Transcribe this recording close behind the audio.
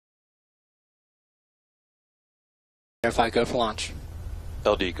Verify, go for launch.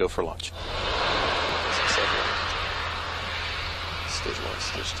 LD, go for launch. Stage 1,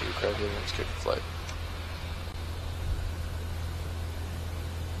 Stage 2, crowd gear, and cleared for flight.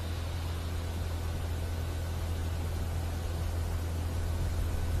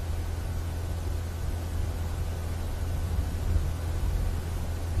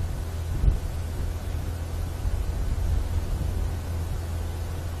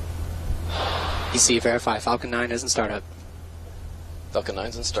 EC, verify, Falcon 9 isn't startup. Falcon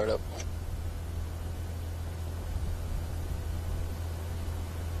 9's in startup.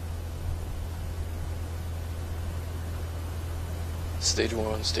 Stage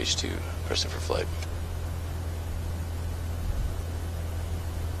 1, Stage 2, pressing for flight.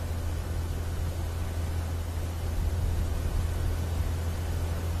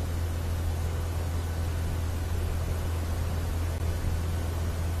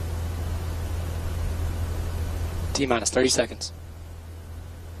 T-minus 30 seconds.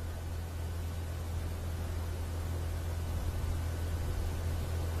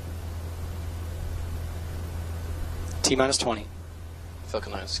 T-minus 20.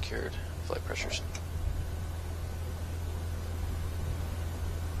 Falcon 9 secured. Flight pressures.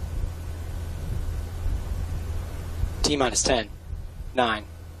 T-minus 10, 9,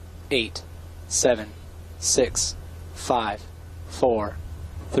 8, 7, 6, 5, 4,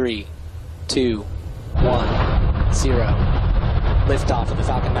 3, 2, 1, 0. Liftoff of the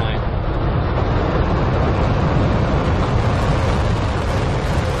Falcon 9.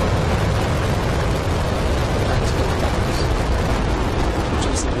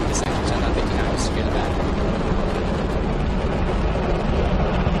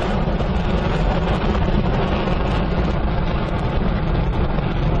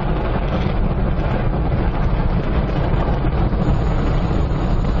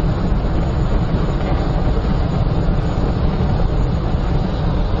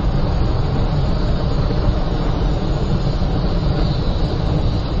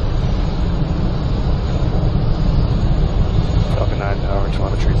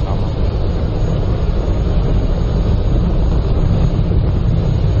 Telemetry is nominal.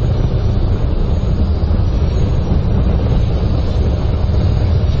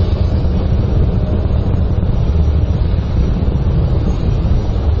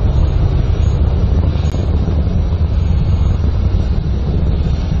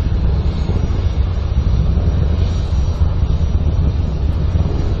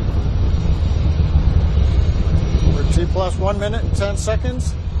 Plus 1 minute and 10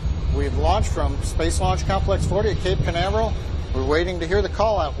 seconds. We've launched from Space Launch Complex 40 at Cape Canaveral. We're waiting to hear the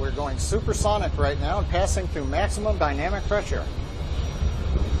call out. We're going supersonic right now and passing through maximum dynamic pressure.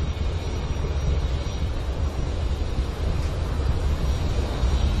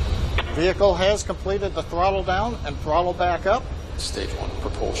 Vehicle has completed the throttle down and throttle back up. Stage 1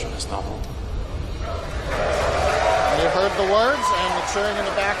 propulsion is nominal. And you heard the words and the cheering in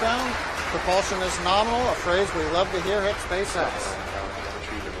the background. Propulsion is nominal, a phrase we love to hear at SpaceX.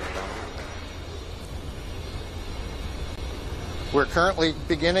 We're currently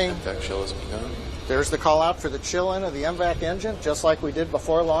beginning. MVAC chill has begun. There's the call out for the chill in of the MVAC engine, just like we did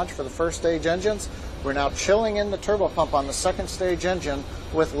before launch for the first stage engines. We're now chilling in the turbopump on the second stage engine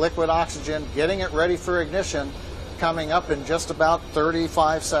with liquid oxygen, getting it ready for ignition, coming up in just about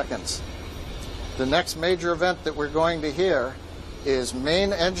 35 seconds. The next major event that we're going to hear is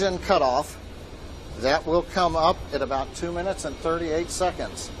main engine cutoff. That will come up at about 2 minutes and 38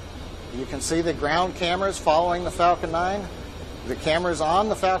 seconds. You can see the ground cameras following the Falcon 9. The cameras on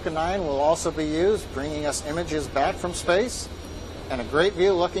the Falcon 9 will also be used, bringing us images back from space, and a great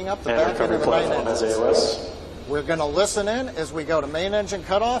view looking up the back end of the main engine. We're going to listen in as we go to main engine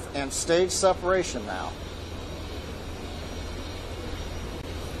cutoff and stage separation now.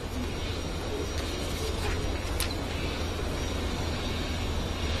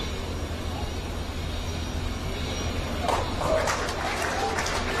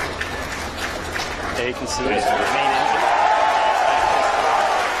 There you can see the main engine.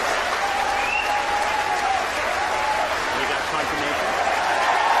 We got confirmation.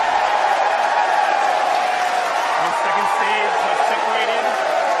 Our second stage has separated,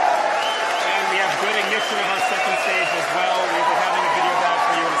 and we have good ignition of our second stage as well. We'll be having a video back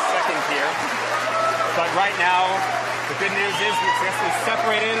for you in a second here. But right now, the good news is we've successfully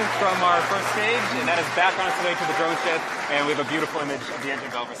separated from our first stage, and that is back on its way to the drone ship, and we have a beautiful image of the engine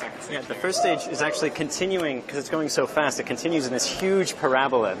bell for second stage. Yeah, the first stage is actually continuing, because it's going so fast, it continues in this huge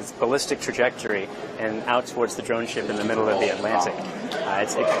parabola, this ballistic trajectory, and out towards the drone ship in the middle of the Atlantic.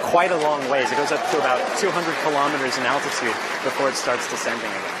 It's quite a long ways. It goes up to about 200 kilometers in altitude before it starts descending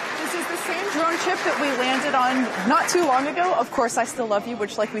again. This is the same drone chip that we landed on not too long ago. Of course, I Still Love You,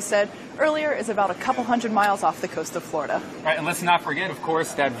 which, like we said earlier, is about a couple hundred miles off the coast of Florida. Right, and let's not forget, of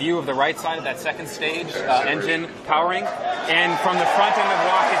course, that view of the right side of that second stage engine powering. And from the front end of the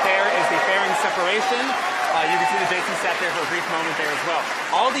rocket there is the fairing separation. You can see the JCSAT there for a brief moment there as well.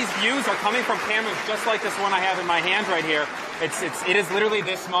 All these views are coming from cameras just like this one I have in my hand right here. It is literally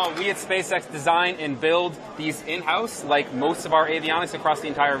this small. We at SpaceX design and build these in-house, like most of our avionics across the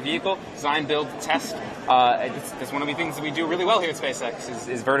entire vehicle. Design, build, test. It's one of the things that we do really well here at SpaceX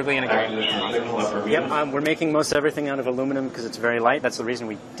is vertically integrated. Yep, we're making most everything out of aluminum because it's very light. That's the reason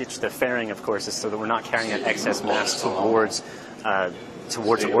we ditched the fairing, of course, is so that we're not carrying that excess mass towards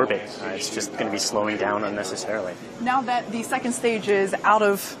orbit. It's just going to be slowing down unnecessarily. Now that the second stage is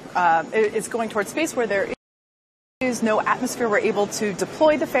it's going towards space where there is no atmosphere, we're able to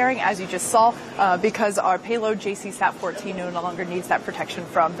deploy the fairing, as you just saw, because our payload JCSAT-14 no longer needs that protection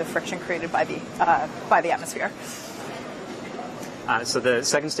from the friction created by the atmosphere. So the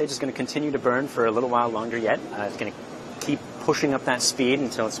second stage is going to continue to burn for a little while longer yet. It's going to keep pushing up that speed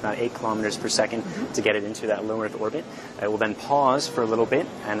until it's about 8 kilometers per second to get it into that low Earth orbit. It will then pause for a little bit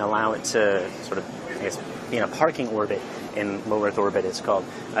and allow it to sort of, I guess, be in a parking orbit in low Earth orbit, it's called.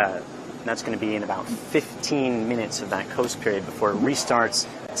 That's going to be in about 15 minutes of that coast period before it restarts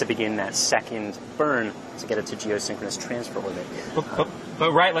to begin that second burn to get it to geosynchronous transfer orbit.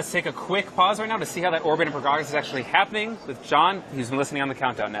 But right, let's take a quick pause right now to see how that orbit and progress is actually happening with John, who's been listening on the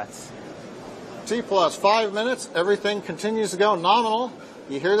countdown nets. T plus 5 minutes, everything continues to go nominal.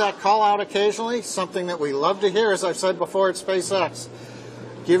 You hear that call out occasionally, something that we love to hear, as I've said before at SpaceX.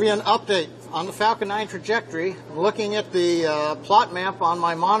 Give you an update on the Falcon 9 trajectory. I'm looking at the plot map on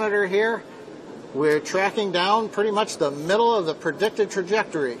my monitor here. We're tracking down pretty much the middle of the predicted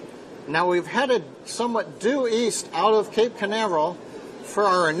trajectory. Now we've headed somewhat due east out of Cape Canaveral. For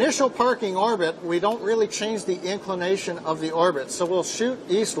our initial parking orbit, we don't really change the inclination of the orbit, so we'll shoot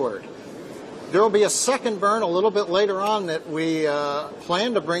eastward. There will be a second burn a little bit later on that we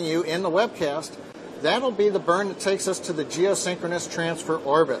plan to bring you in the webcast. That'll be the burn that takes us to the geosynchronous transfer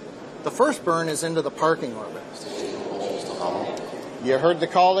orbit. The first burn is into the parking orbit. You heard the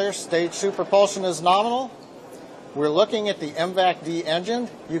call there. Stage 2 propulsion is nominal. We're looking at the MVAC-D engine.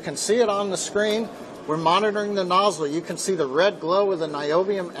 You can see it on the screen. We're monitoring the nozzle. You can see the red glow with the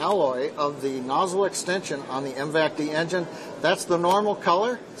niobium alloy of the nozzle extension on the MVAC-D engine. That's the normal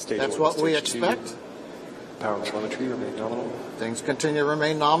color. That's what we expect. Power and telemetry remain nominal. Things continue to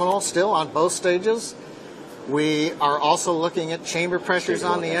remain nominal still on both stages. We are also looking at chamber pressures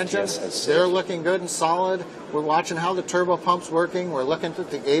on the engine. They're looking good and solid. We're watching how the turbopump's working. We're looking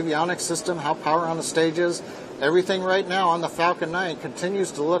at the avionics system, how power on the stages. Everything right now on the Falcon 9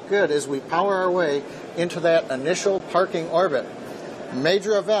 continues to look good as we power our way into that initial parking orbit.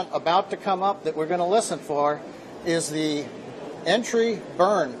 Major event about to come up that we're going to listen for is the entry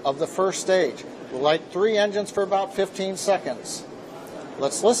burn of the first stage. We'll light 3 engines for about 15 seconds.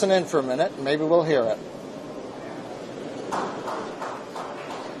 Let's listen in for a minute and maybe we'll hear it.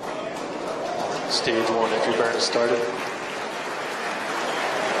 Stage 1 entry burn has started.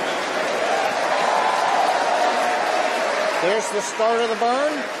 There's the start of the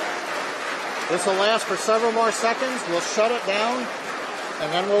burn. This will last for several more seconds. We'll shut it down,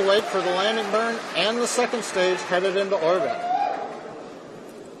 and then we'll wait for the landing burn and the second stage headed into orbit.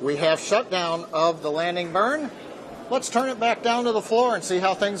 We have shutdown of the landing burn. Let's turn it back down to the floor and see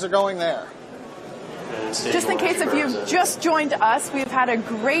how things are going there. Just in case if you've just joined us, we've had a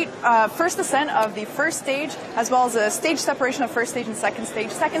great first ascent of the first stage, as well as a stage separation of first stage and second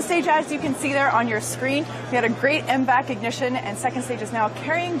stage. Second stage, as you can see there on your screen, we had a great MVAC ignition, and second stage is now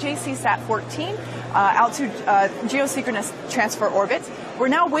carrying JCSAT-14 out to geosynchronous transfer orbit. We're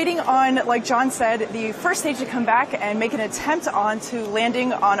now waiting on, like John said, the first stage to come back and make an attempt on to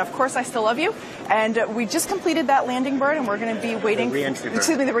landing on Of Course I Still Love You. And we just completed that landing burn, and we're going to be waiting. The re-entry burn.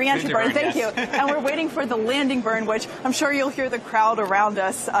 Excuse me, the re-entry burn. Thank you. And we're waiting for the landing burn, which I'm sure you'll hear the crowd around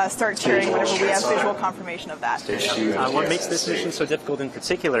us start cheering whenever we have visual confirmation of that. What makes this mission so difficult in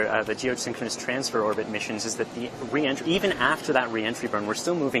particular, the geosynchronous transfer orbit missions, is that the re-entry, even after that re-entry burn, we're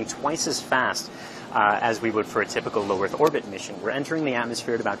still moving twice as fast as we would for a typical low Earth orbit mission. We're entering the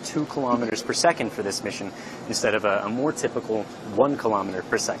atmosphere at about 2 kilometers per second for this mission, instead of a more typical 1 kilometer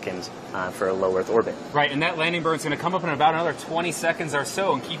per second for a low Earth orbit. Right, and that landing burn is going to come up in about another 20 seconds or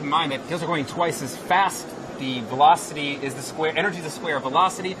so, and keep in mind that those are going twice as fast. The velocity is the square, energy is the square of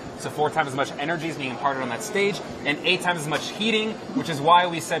velocity, so 4 times as much energy is being imparted on that stage, and 8 times as much heating, which is why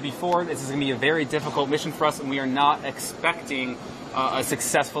we said before this is going to be a very difficult mission for us, and we are not expecting a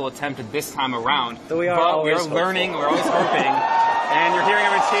successful attempt at this time around. But we are we're always learning, we're always hoping. And you're hearing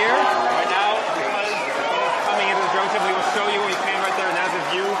everyone cheer right now because it is coming into the drone ship. We will show you what we can right there, and that's a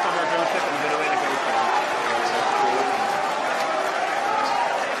view from our drone ship in the Mid-Atlantic Ocean.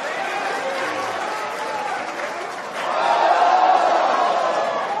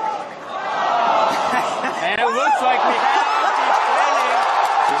 And it looks like we have the planning.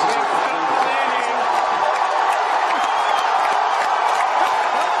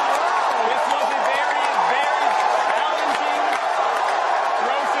 This was a very, very challenging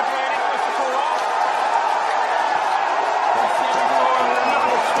drone ship landing for us to pull off. We're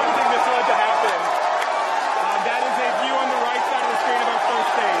not expecting this one to happen. That is a view on the right side of the screen of our first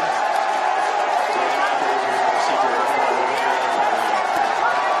stage.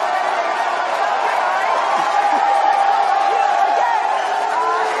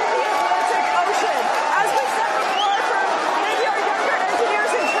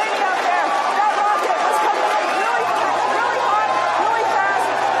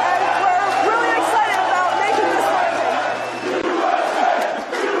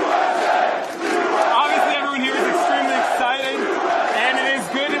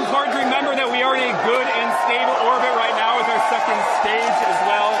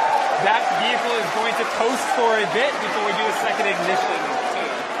 Coast for a bit before we do a second ignition.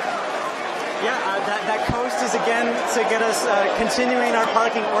 Yeah, that coast is again to get us continuing our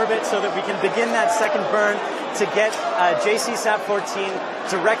parking orbit so that we can begin that second burn to get JCSAT-14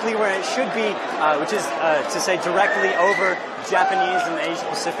 directly where it should be, which is to say directly over Japanese and the Asia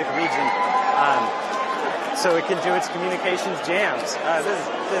Pacific region. So it can do its communications jams. This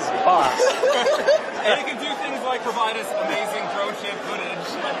is boss. And it can do things like provide us amazing drone ship footage,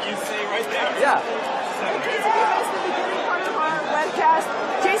 like you see right there. Yeah. In case you missed the beginning part of our webcast,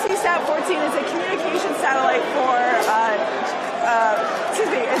 JCSAT-14 is a communication satellite for,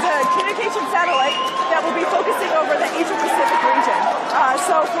 it's a communication satellite that will be focusing over the Asia Pacific region.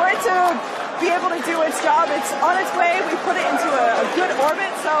 So for it to be able to do its job, it's on its way. We put it into a good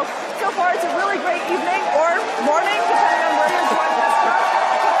orbit. So far it's a really great evening or morning, depending on where you're joining us from.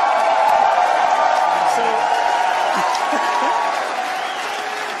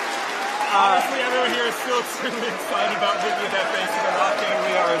 Honestly, everyone here is still extremely excited about looking at that face of the rocket, and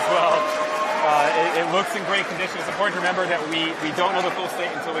we are as well. It looks in great condition. It's important to remember that we don't know the full state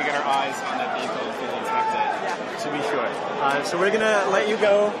until we get our eyes on that vehicle fully inspected. Yeah, to be sure. So we're going to let you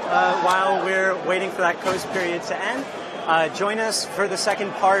go while we're waiting for that coast period to end. Join us for the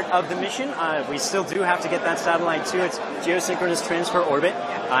second part of the mission. We still do have to get that satellite to its geosynchronous transfer orbit,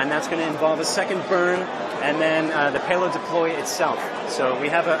 and that's going to involve a second burn and then the payload deploy itself. So we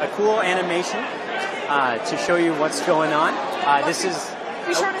have a cool animation to show you what's going on. Be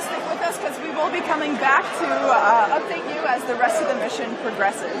sure to stick with us because we will be coming back to update you as the rest of the mission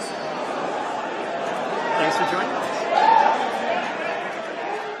progresses. Thanks for joining us.